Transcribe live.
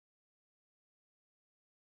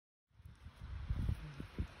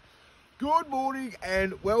Good morning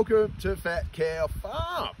and welcome to Fat Cow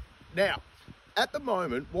Farm. Now, at the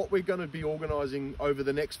moment, what we're going to be organising over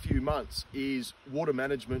the next few months is water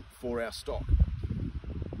management for our stock.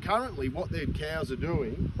 Currently, what the cows are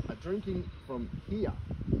doing are drinking from here.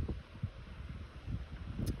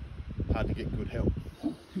 Hard to get good help.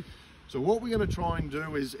 So what we're going to try and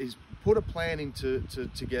do is put a plan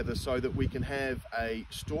together so that we can have a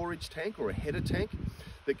storage tank or a header tank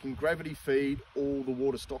that can gravity feed all the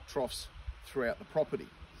water stock troughs throughout the property.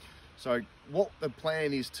 So what the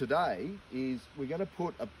plan is today is we're going to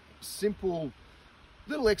put a simple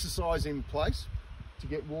little exercise in place to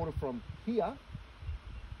get water from here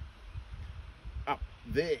up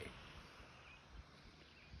there.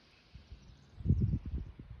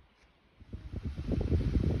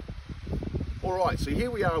 All right, so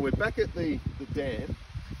here we are, we're back at the dam.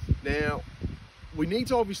 Now, we need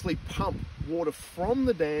to obviously pump water from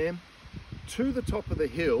the dam to the top of the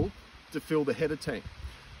hill to fill the header tank.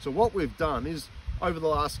 So what we've done is, over the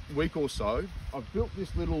last week or so, I've built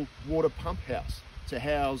this little water pump house to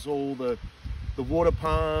house all the water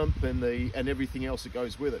pump and everything else that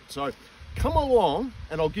goes with it. So come along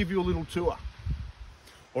and I'll give you a little tour.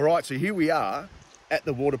 All right, so here we are at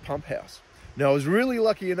the water pump house. Now, I was really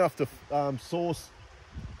lucky enough to source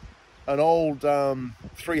an old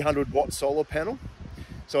 300 watt solar panel.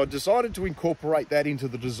 So I decided to incorporate that into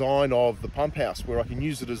the design of the pump house, where I can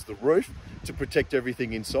use it as the roof to protect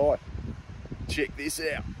everything inside. Check this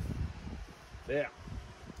out. Now,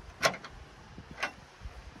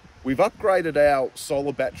 we've upgraded our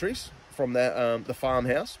solar batteries from the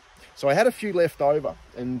farmhouse. So I had a few left over,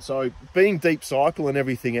 and so being deep cycle and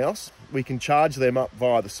everything else, we can charge them up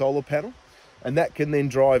via the solar panel, and that can then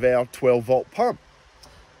drive our 12 volt pump.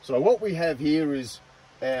 So what we have here is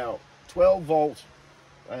our 12 volt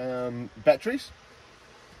batteries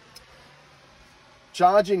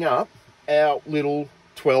charging up our little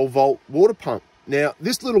 12 volt water pump. Now,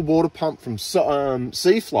 this little water pump from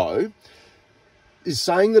Seaflo is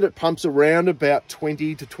saying that it pumps around about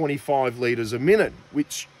 20 to 25 litres a minute,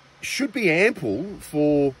 which should be ample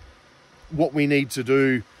for what we need to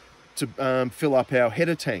do to fill up our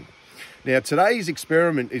header tank. Now, today's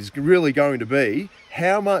experiment is really going to be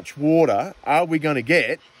how much water are we going to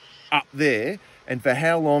get up there, and for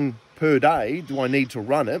how long per day do I need to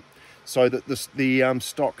run it so that the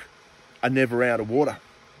stock are never out of water.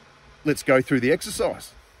 Let's go through the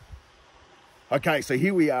exercise. Okay, so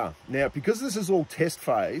here we are. Now, because this is all test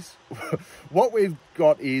phase, what we've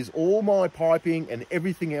got is all my piping and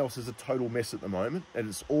everything else is a total mess at the moment, and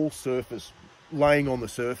it's all surface, laying on the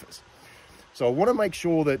surface. So I want to make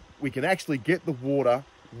sure that we can actually get the water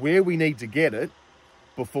where we need to get it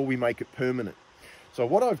before we make it permanent. So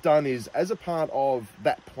what I've done is, as a part of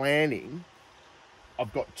that planning,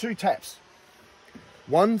 I've got two taps.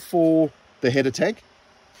 One for the header tank.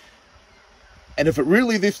 And if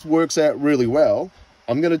this works out really well,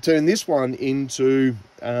 I'm going to turn this one into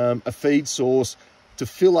a feed source to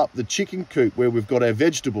fill up the chicken coop where we've got our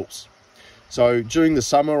vegetables. So during the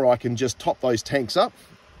summer, I can just top those tanks up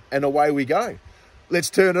and away we go. Let's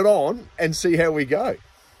turn it on and see how we go.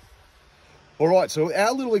 All right, so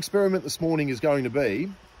our little experiment this morning is going to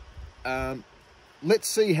be, let's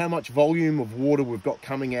see how much volume of water we've got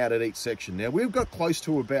coming out at each section. Now, we've got close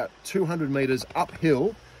to about 200 metres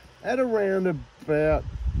uphill at around about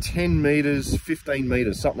 10 metres, 15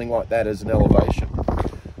 metres, something like that as an elevation.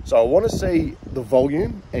 So I want to see the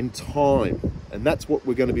volume and time, and that's what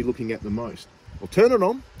we're going to be looking at the most. I'll turn it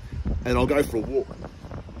on and I'll go for a walk.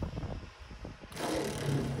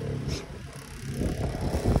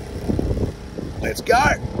 Let's go.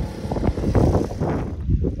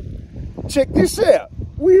 Check this out.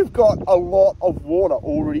 We've got a lot of water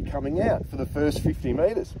already coming out for the first 50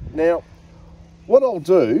 metres. Now, what I'll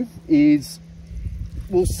do is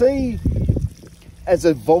we'll see as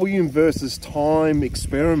a volume versus time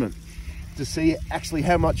experiment to see actually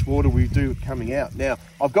how much water we do coming out. Now,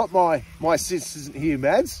 I've got my assistant here,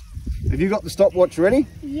 Mads. Have you got the stopwatch ready?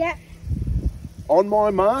 Yeah. On my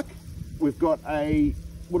mark, we've got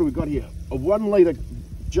what do we got here? A 1 litre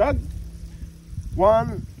jug.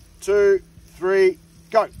 1, 2, 3,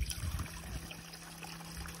 go.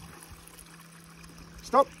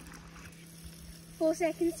 Stop. 4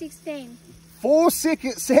 seconds, 16. 4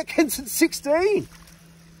 seconds and 16.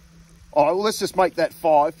 All right, well, let's just make that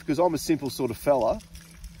 5 because I'm a simple sort of fella.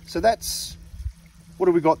 So that's, what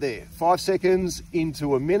do we got there? 5 seconds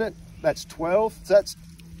into a minute. That's 12. So that's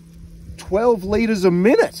 12 litres a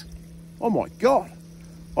minute. Oh my God.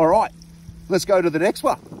 All right, let's go to the next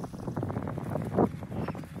one.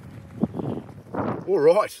 All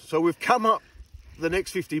right, so we've come up the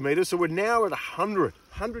next 50 metres. So we're now at 100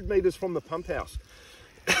 metres from the pump house.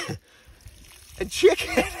 And check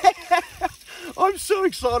it out. I'm so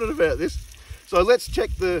excited about this. So let's check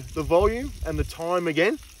the volume and the time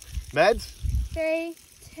again. Mads? 3,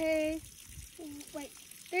 2,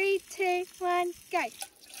 1, go.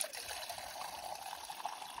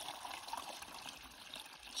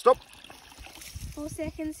 Stop. 4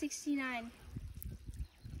 seconds, 69.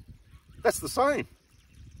 That's the same.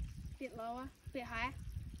 Bit lower, bit higher.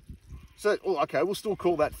 So, oh, okay, we'll still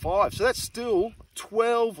call that 5. So that's still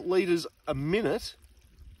 12 litres a minute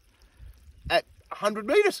at 100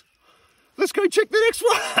 metres. Let's go check the next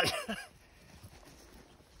one.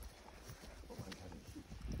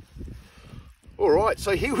 All right,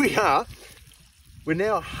 so here we are. We're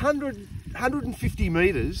now 150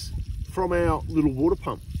 metres from our little water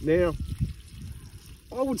pump. Now,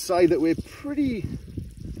 I would say that we're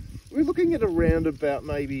looking at around about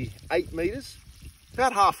maybe 8 metres,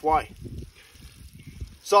 about halfway.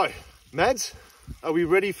 So, Mads, are we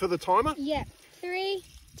ready for the timer? Yep. 3,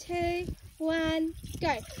 2, 1,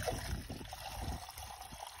 go.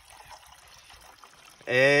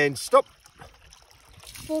 And stop.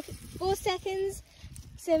 4 seconds,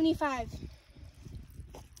 75.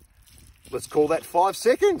 Let's call that 5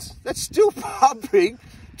 seconds. That's still pumping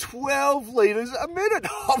 12 litres a minute.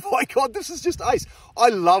 Oh my God, this is just ace. I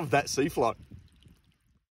love that Seaflo.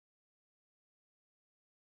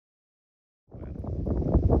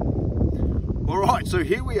 All right, so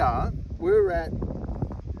here we are. We're at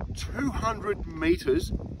 200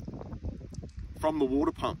 metres from the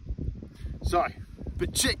water pump. So,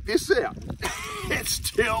 but check this out. It's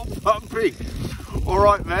still pumping. All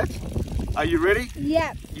right, Matt, are you ready?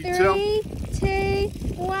 Yep. You 3, 2,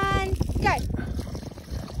 1, go.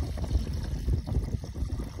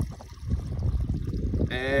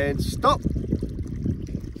 And stop.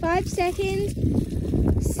 5 seconds,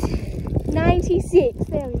 96.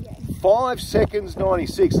 There we go. 5 seconds,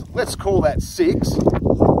 96. Let's call that 6.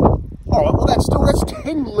 All right, well that's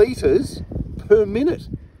 10 litres per minute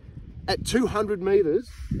at 200 metres.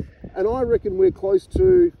 And I reckon we're close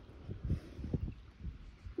to,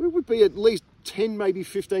 we would be at least 10, maybe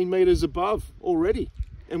 15 metres above already.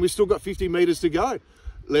 And we've still got 50 metres to go.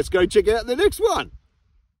 Let's go check out the next one.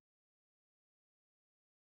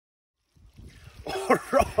 All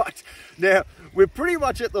right, now we're pretty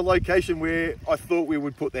much at the location where I thought we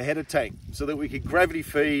would put the header tank so that we could gravity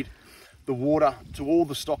feed the water to all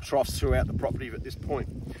the stock troughs throughout the property at this point.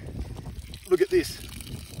 Look at this.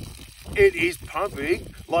 It is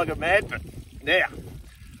pumping like a madman. Now,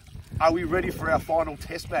 are we ready for our final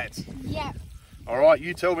test, Mats? Yep. All right,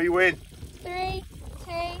 you tell me when. 3,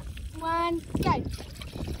 2, 1, go.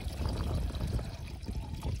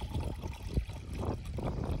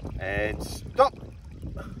 And stop.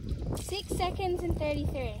 6 seconds and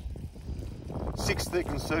 33. 6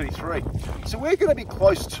 seconds 33. So we're going to be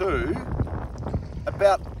close to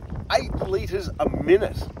about 8 litres a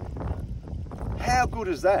minute. How good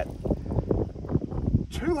is that?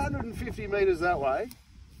 250 metres that way,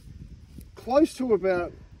 close to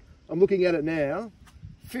about, I'm looking at it now,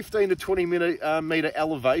 15 to 20 metre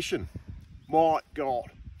elevation. My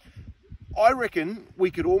God. I reckon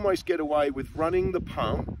we could almost get away with running the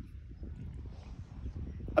pump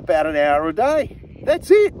about an hour a day.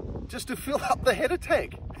 That's it, just to fill up the header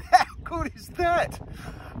tank. How good is that?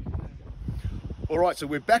 All right, so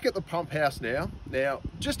we're back at the pump house now. Now,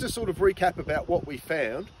 just to sort of recap about what we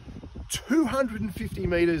found, 250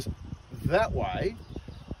 metres that way,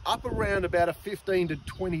 up around about a 15 to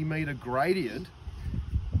 20 metre gradient.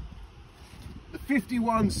 The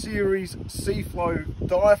 51 series Seaflo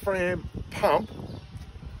diaphragm pump.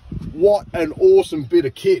 What an awesome bit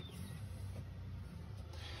of kit.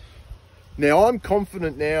 Now I'm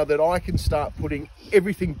confident now that I can start putting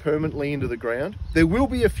everything permanently into the ground. There will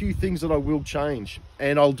be a few things that I will change,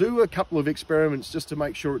 and I'll do a couple of experiments just to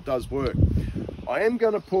make sure it does work. I am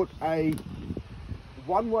going to put a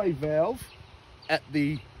one-way valve at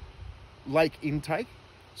the lake intake,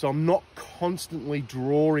 so I'm not constantly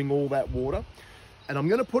drawing all that water. And I'm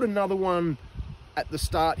going to put another one at the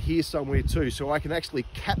start here somewhere too, so I can actually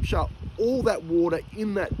capture all that water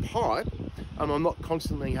in that pipe and I'm not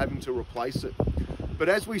constantly having to replace it. But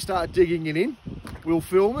as we start digging it in, we'll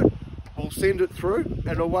film it, we'll send it through,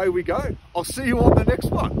 and away we go. I'll see you on the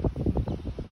next one.